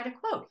provide a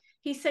quote?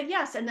 He said,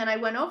 yes. And then I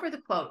went over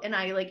the quote and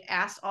I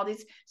asked all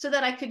these so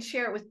that I could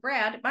share it with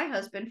Brad, my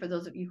husband, for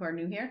those of you who are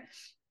new here,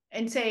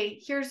 and say,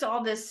 here's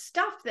all this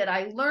stuff that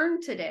I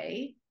learned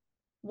today.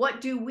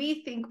 What do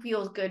we think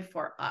feels good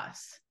for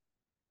us?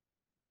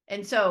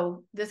 And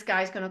so this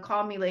guy's going to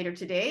call me later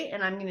today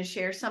and I'm going to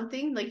share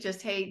something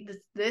just, hey,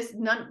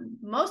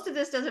 most of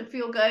this doesn't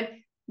feel good.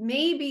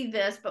 Maybe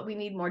this, but we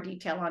need more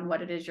detail on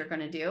what it is you're going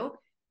to do.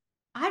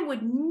 I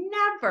would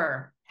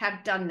never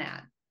have done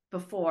that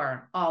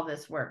before all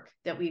this work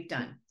that we've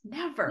done.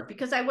 Never,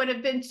 because I would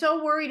have been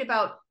so worried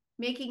about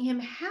making him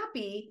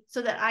happy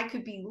so that I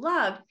could be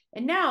loved.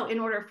 And now in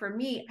order for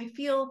me, I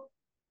feel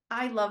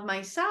I love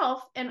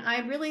myself and I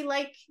really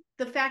like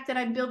the fact that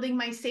I'm building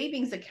my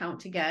savings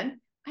account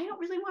again. I don't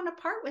really want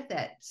to part with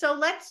it. So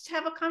let's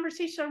have a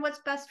conversation on what's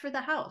best for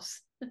the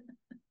house.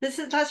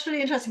 That's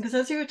really interesting, because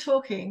as you were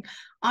talking,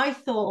 I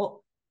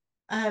thought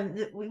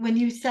that when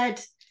you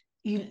said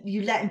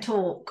you let him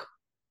talk,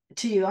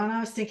 to you, and I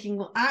was thinking,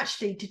 well,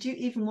 actually, did you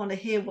even want to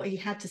hear what he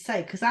had to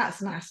say? Because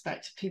that's an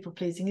aspect of people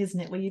pleasing, isn't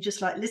it? Where you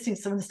just like listening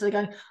to someone instead of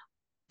going,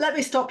 let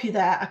me stop you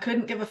there. I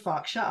couldn't give a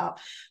fuck. Shut up.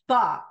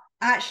 But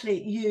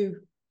actually,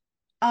 you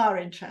are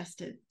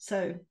interested.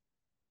 So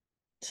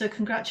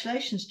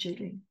congratulations,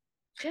 Julie.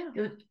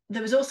 Yeah.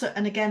 There was also,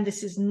 and again,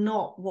 this is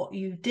not what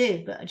you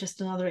did, but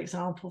just another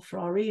example for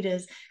our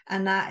readers.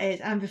 And that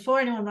is, and before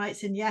anyone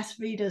writes in, yes,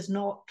 readers,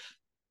 not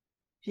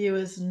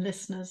viewers and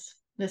listeners.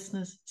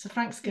 It's a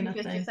Frank Skinner You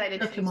just thing.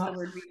 decided Look to him use the up.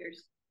 word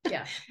readers.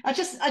 Yeah. I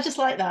just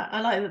like that.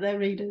 I like that they're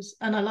readers,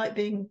 and I like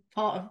being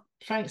part of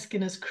Frank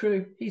Skinner's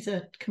crew. He's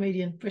a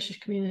comedian, British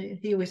comedian.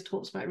 He always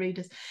talks about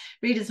readers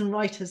and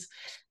writers.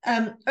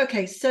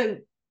 Okay, so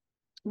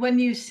when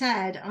you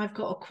said I've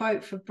got a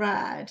quote for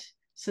Brad,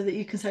 so that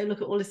you can say,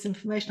 look at all this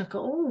information I've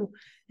got. Oh,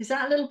 is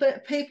that a little bit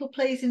of people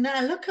pleasing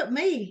there? Look at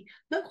me.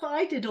 Look what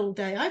I did all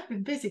day. I've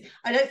been busy.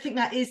 I don't think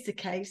that is the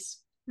case.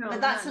 No, But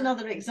that's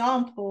another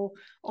example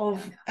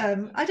of, I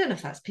don't know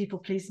if that's people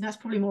pleasing. That's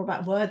probably more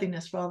about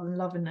worthiness rather than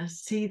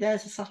lovingness. See,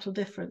 there's a subtle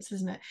difference,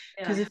 isn't it?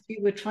 Because if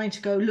you were trying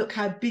to go, look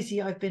how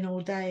busy I've been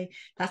all day,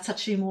 that's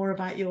actually more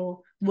about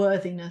your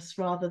worthiness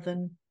rather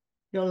than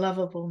your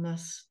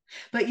lovableness.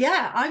 But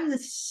yeah, I'm the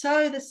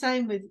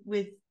same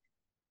with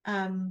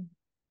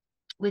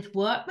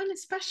workmen,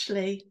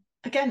 especially.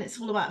 Again, it's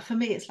all about, for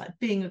me, it's like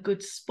being a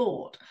good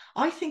sport.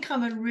 I think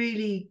I'm a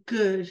really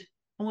good,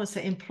 I want to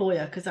say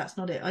employer, because that's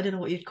not it. I don't know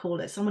what you'd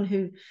call it. Someone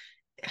who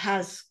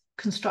has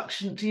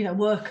construction,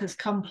 workers,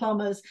 come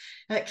plumbers,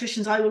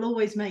 electricians. I will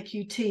always make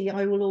you tea.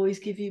 I will always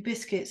give you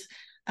biscuits.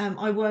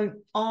 I won't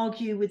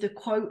argue with a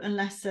quote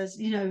unless there's,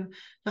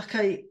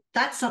 like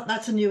that's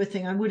a newer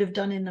thing I would have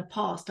done in the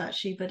past,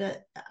 actually.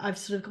 But I've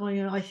sort of gone,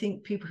 I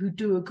think people who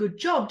do a good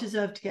job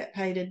deserve to get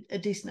paid a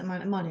decent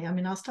amount of money. I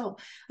mean,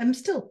 I'm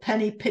still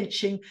penny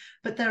pinching,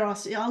 but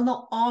I'll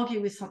not argue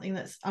with something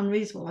that's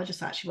unreasonable. I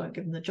just actually won't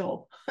give them the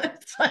job.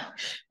 But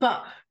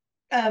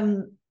I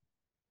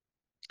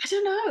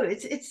don't know.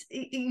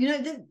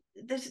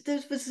 There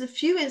was a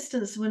few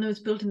instances when I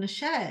was building a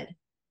shed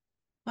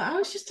where I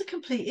was just a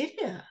complete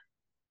idiot.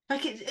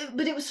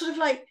 But it was sort of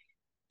like,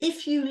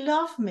 if you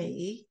love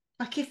me,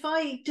 like if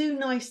I do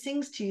nice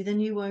things to you, then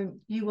you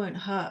won't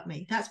hurt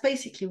me. That's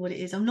basically what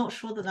it is. I'm not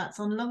sure that that's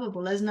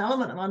unlovable. There's an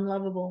element of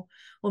unlovable,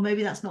 or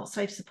maybe that's not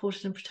safe,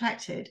 supported, and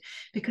protected,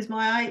 because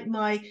my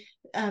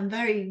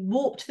very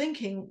warped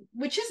thinking,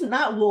 which isn't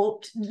that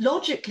warped,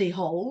 logically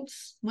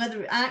holds.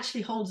 Whether it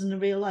actually holds in the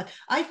real life,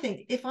 I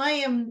think if I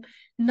am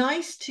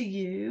nice to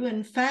you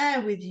and fair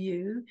with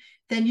you,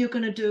 then you're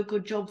going to do a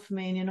good job for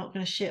me, and you're not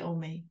going to shit on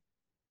me.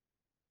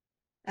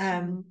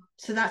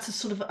 So that's a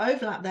sort of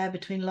overlap there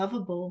between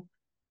lovable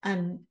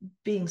and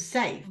being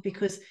safe,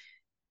 because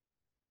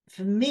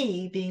for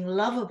me, being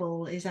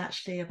lovable is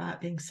actually about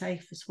being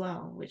safe as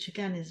well, which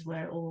again is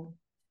where it all,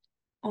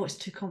 it's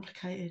too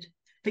complicated.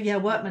 But yeah,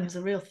 workman is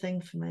a real thing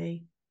for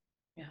me.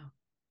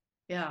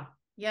 Yeah.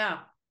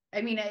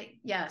 I mean,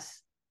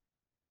 yes.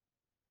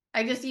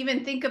 I just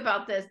even think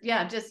about this.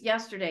 Yeah, just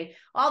yesterday,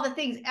 all the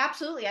things,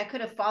 absolutely. I could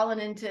have fallen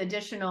into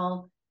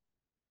additional,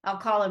 I'll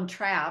call them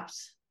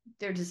traps.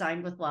 They're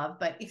designed with love,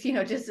 but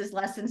just as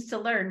lessons to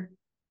learn.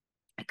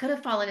 I could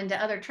have fallen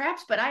into other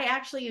traps, but I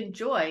actually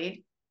enjoyed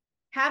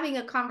having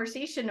a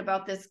conversation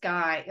about this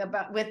guy,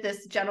 with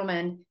this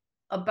gentleman,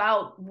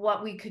 about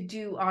what we could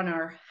do on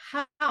our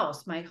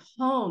house, my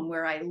home,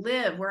 where I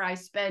live, where I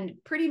spend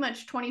pretty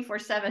much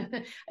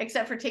 24/7,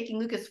 except for taking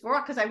Lucas for a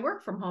walk because I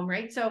work from home,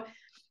 right? So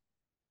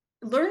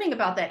learning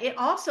about that, it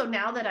also,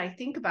 now that I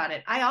think about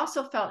it, I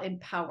also felt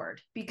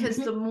empowered, because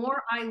the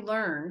more I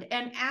learned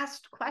and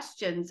asked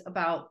questions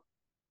about,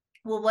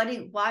 well,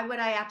 why would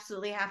I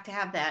absolutely have to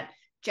have that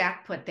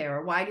jack put there?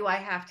 Or why do I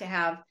have to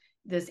have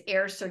this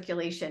air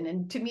circulation?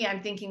 And to me,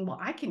 I'm thinking, well,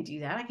 I can do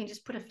that. I can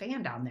just put a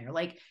fan down there.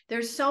 Like,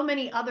 there's so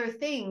many other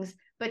things,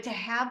 but to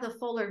have the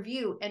fuller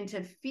view and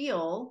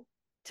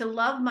to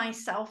love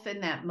myself in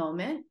that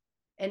moment,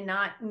 and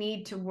not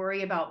need to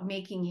worry about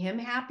making him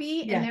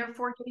happy and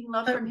therefore getting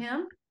love from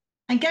him.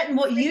 And getting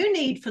what you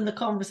need from the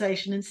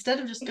conversation instead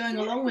of just going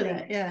along with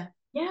it. Yeah.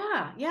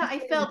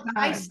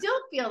 I still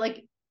feel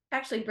like,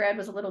 actually, Brad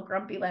was a little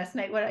grumpy last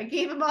night when I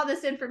gave him all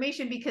this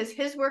information, because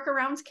his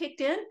workarounds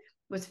kicked in.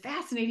 It was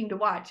fascinating to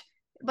watch,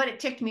 but it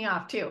ticked me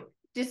off too,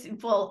 just in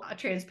full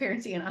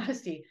transparency and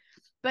honesty.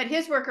 But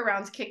his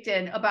workarounds kicked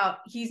in about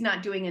he's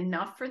not doing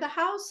enough for the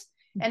house.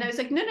 And I was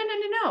like,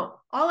 no.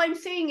 All I'm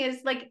saying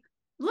is, like,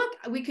 look,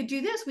 we could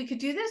do this, we could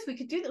do this, we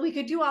could do that, we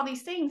could do all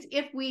these things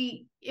if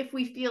we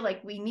feel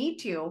like we need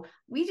to.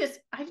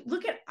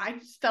 I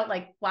just felt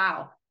like,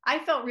 wow, I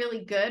felt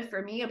really good for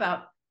me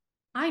about,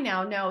 I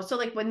now know. So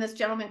like when this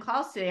gentleman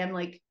calls today, I'm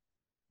like,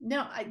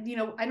 no, I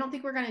don't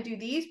think we're going to do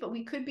these, but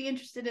we could be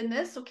interested in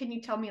this. So can you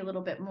tell me a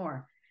little bit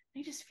more?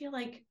 I just feel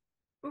like,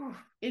 you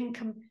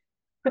have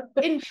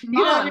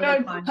your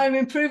own home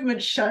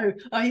improvement show,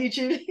 are you,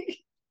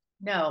 Julie?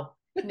 No.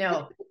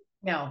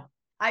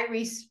 I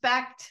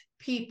respect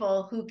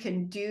people who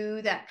can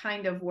do that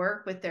kind of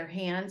work with their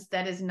hands.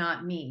 That is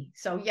not me.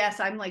 So yes,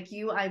 I'm like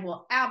you. I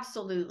will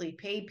absolutely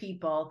pay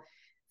people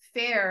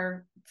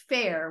fair,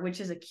 which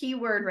is a key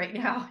word right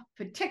now,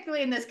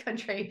 particularly in this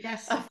country,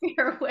 yes, a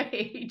fair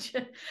wage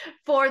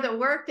for the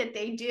work that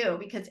they do,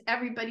 because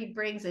everybody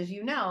brings, as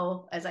you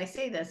know, as I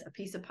say this, a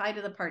piece of pie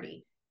to the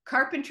party.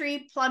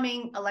 Carpentry,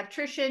 plumbing,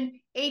 electrician,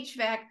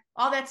 HVAC,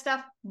 all that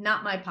stuff,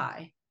 not my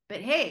pie.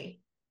 But hey,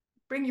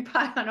 bring your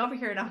pie on over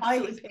here and I'll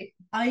absolutely pay.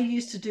 I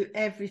used to do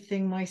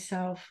everything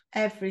myself,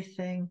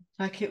 everything.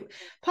 Like it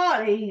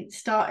partly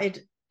started,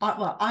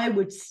 well, I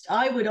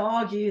would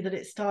argue that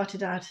it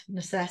started out of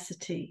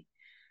necessity,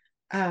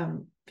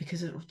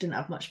 because it didn't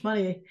have much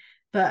money,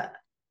 but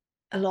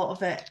a lot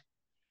of it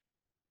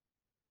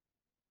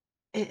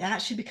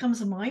actually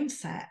becomes a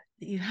mindset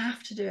that you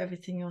have to do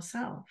everything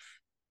yourself.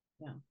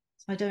 Yeah.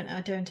 So I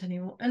don't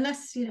anymore,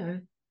 unless,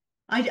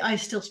 I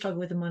still struggle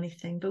with the money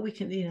thing, but we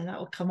can, that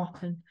will come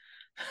up, and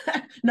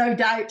no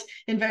doubt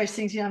in various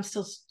things, I'm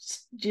still,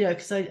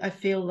 because I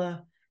feel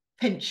the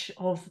pinch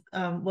of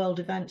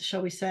world events,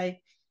 shall we say,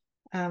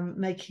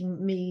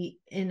 making me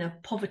in a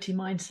poverty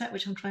mindset,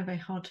 which I'm trying very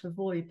hard to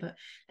avoid. But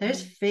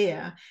there's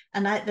fear,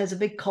 and there's a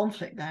big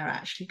conflict there,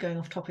 actually, going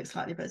off topic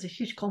slightly, but there's a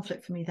huge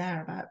conflict for me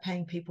there about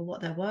paying people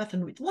what they're worth.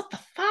 And what the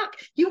fuck,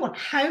 you want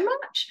how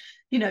much?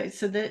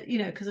 So that,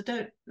 because I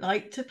don't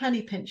like to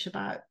penny pinch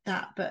about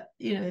that, but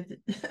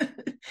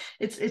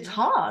it's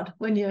hard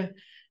when you're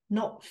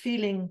not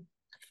feeling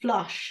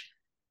flush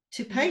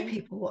to pay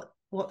people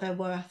what they're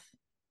worth.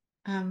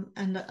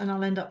 And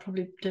I'll end up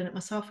probably doing it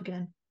myself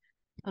again.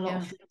 A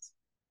lot of things.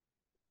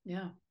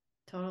 Yeah,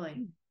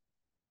 totally.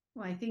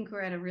 Well, I think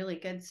we're at a really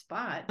good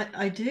spot.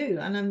 I do,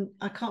 and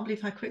I can't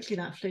believe how quickly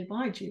that flew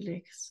by,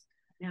 Julie.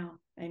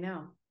 I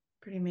know,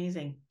 pretty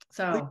amazing.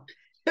 So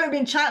we've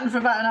been chatting for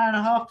about an hour and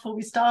a half before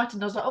we started,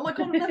 and I was like, oh my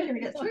god, I'm never going to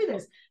get through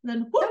this. And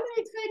then so many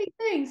exciting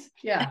things.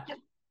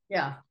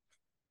 Yeah.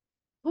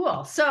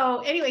 Cool. So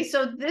anyway,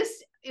 so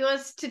this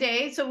was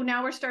today. So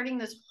now we're starting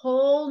this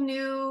whole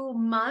new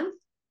month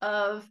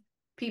of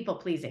people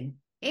pleasing.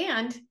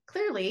 And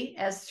clearly,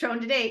 as shown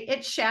today,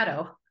 it's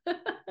shadow of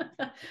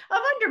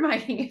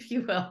undermining, if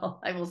you will,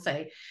 I will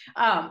say,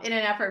 in an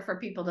effort for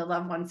people to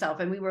love oneself.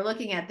 And we were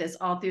looking at this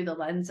all through the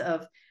lens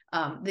of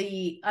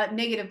the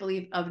negative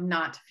belief of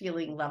not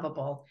feeling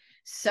lovable.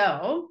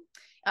 So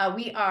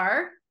we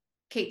are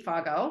Kate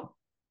Foggo.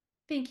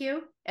 Thank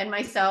you. And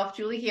myself,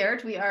 Julie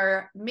Hiert. We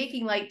are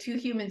making light to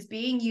humans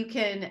being. You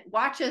can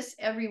watch us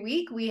every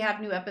week. We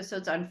have new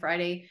episodes on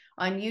Friday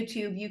on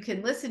YouTube. You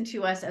can listen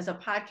to us as a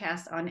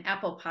podcast on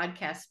Apple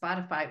Podcasts,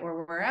 Spotify,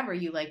 or wherever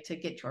you like to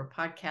get your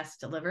podcasts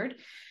delivered.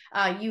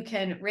 You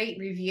can rate,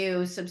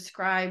 review,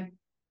 subscribe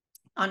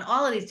on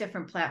all of these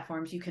different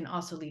platforms. You can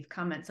also leave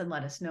comments and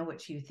let us know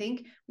what you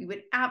think. We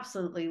would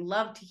absolutely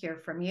love to hear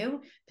from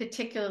you,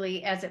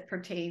 particularly as it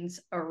pertains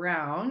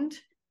around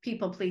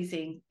people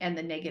pleasing and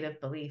the negative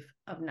belief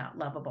of not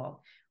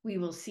lovable. We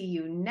will see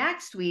you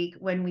next week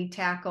when we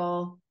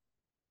tackle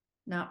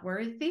not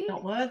worthy.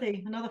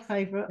 Another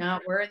favorite.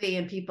 Not worthy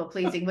and people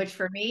pleasing, which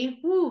for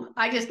me,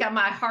 I just got,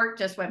 my heart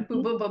just went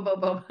boom, boom, boom, boom,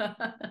 boom.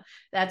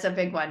 That's a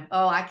big one.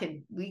 Oh,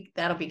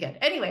 that'll be good.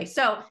 Anyway,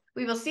 so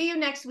we will see you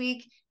next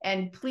week,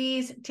 and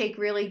please take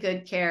really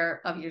good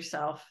care of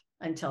yourself.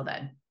 Until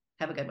then,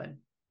 have a good one.